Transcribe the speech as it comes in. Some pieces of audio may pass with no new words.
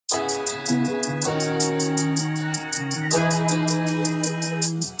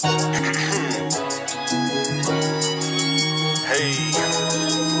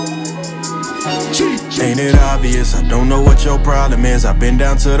obvious? I don't know what your problem is. I've been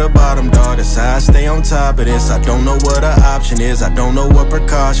down to the bottom, dog. That's how I stay on top of this. I don't know what an option is. I don't know what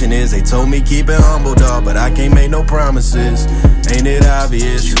precaution is. They told me keep it humble, dog, but I can't make no promises. Ain't it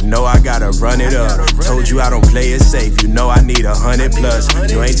obvious? You know I gotta run it up. Told you I don't play it safe. You know I need 100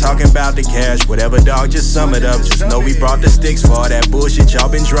 plus. You ain't talking about the cash, whatever, dog, just sum it up. Just know we brought the sticks for all that bullshit y'all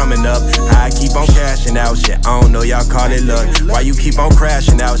been drumming up. I keep on cashing out, shit, I don't know, y'all call it luck. Why you keep on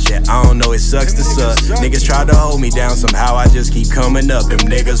crashing out, shit, I don't know, it sucks to suck. Niggas try to hold me down, somehow I just keep coming up. Them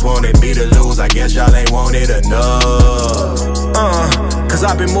niggas wanted me to lose, I guess y'all ain't wanted enough. Cause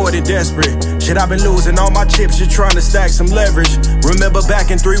I've been more than desperate. Shit, I've been losing all my chips, just trying to stack some leverage. Remember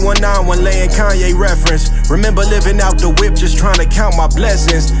back in 319 when laying Kanye reference. Remember living out the whip, just trying to count my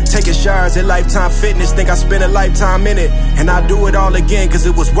blessings. Taking showers at Lifetime Fitness, think I spent a lifetime in it. And I do it all again, cause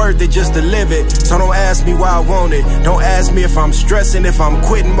it was worth it just to live it. So don't ask me why I want it. Don't ask me if I'm stressing, if I'm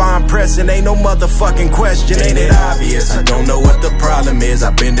quitting, why I'm pressing. Ain't no motherfucking question, ain't it obvious? I don't know what the problem is.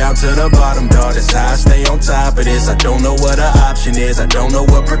 I've been down to the bottom, dog, that's how I stay on top of this. I don't know what an option is. I don't know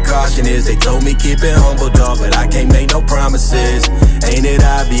what precaution is. They told me keep it humble, dog, but I can't make no promises. Ain't it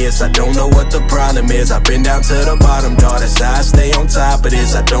obvious? I don't know what the problem is. I've been down to the bottom, dog, that's how I stay on top of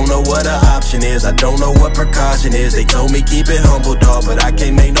this. I don't know what an option is. I don't know what precaution is. They told me keep it humble, dog, but I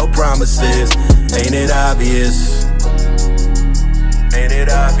can't make no promises. Ain't it obvious? Ain't it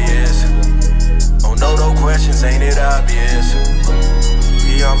obvious? Oh no, no questions, ain't it obvious?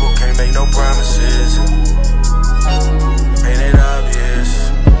 Be humble, can't make no promises. Ain't it obvious?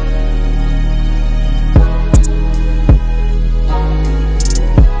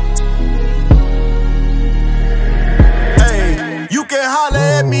 Hey, you can holler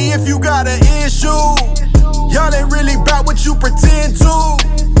at me if you got an issue. Y'all ain't really bout what you pretend to.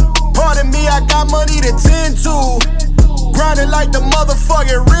 Pardon me, I got money to tend to. Grinding like the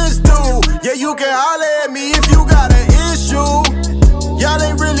motherfucking wrist do. Yeah, you can holler at me if you got an issue. Y'all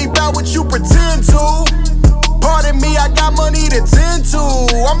ain't really bout what you pretend to. Pardon me, I got money to tend to.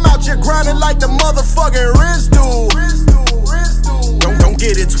 I'm out here grinding like the motherfucking wrist do. Don't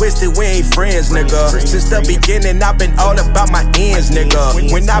get it twisted, we ain't friends, nigga. Since the beginning, I've been all about my ends,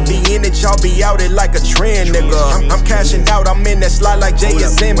 nigga. When I be in it, y'all be out it like a trend, nigga. I'm cashing out, I'm in that slide like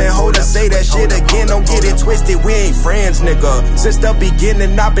JSM. And hold up, say that shit again, don't get it twisted, we ain't friends, nigga. Since the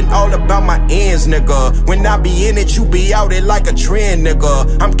beginning, I've been all about my ends, nigga. When I be in it, you be out it like a trend,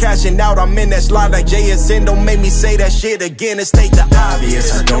 nigga. I'm cashing out, I'm in that slide like JSM. Don't make me say that shit again and state the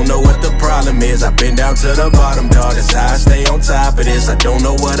obvious. I don't know what the problem is. I've been down to the bottom, dog, that's how I stay on top of this. I don't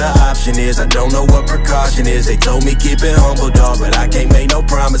know what an option is. I don't know what precaution is. They told me keep it humble, dog, but I can't make no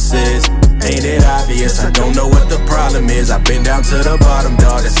promises. Ain't it obvious? I don't know what the problem is. I've been down to the bottom,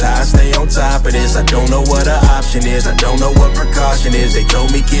 dog, that's how I stay on top of this. I don't know what an option is. I don't know what precaution is. They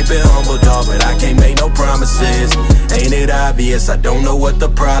told me keep it humble, dog, but I can't make no promises. Ain't it obvious? I don't know what the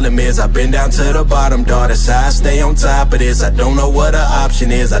problem is. I've been down to the bottom, dog, that's how I stay on top of this. I don't know what an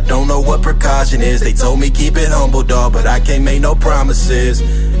option is. I don't know what precaution is. They told me keep it humble, dog, but I can't make no promises.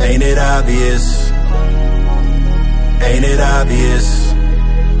 Ain't it obvious? Ain't it obvious?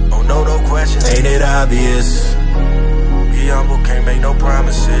 Oh no, no questions, ain't it obvious? Be humble, can't make no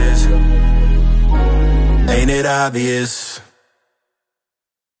promises. Ain't it obvious?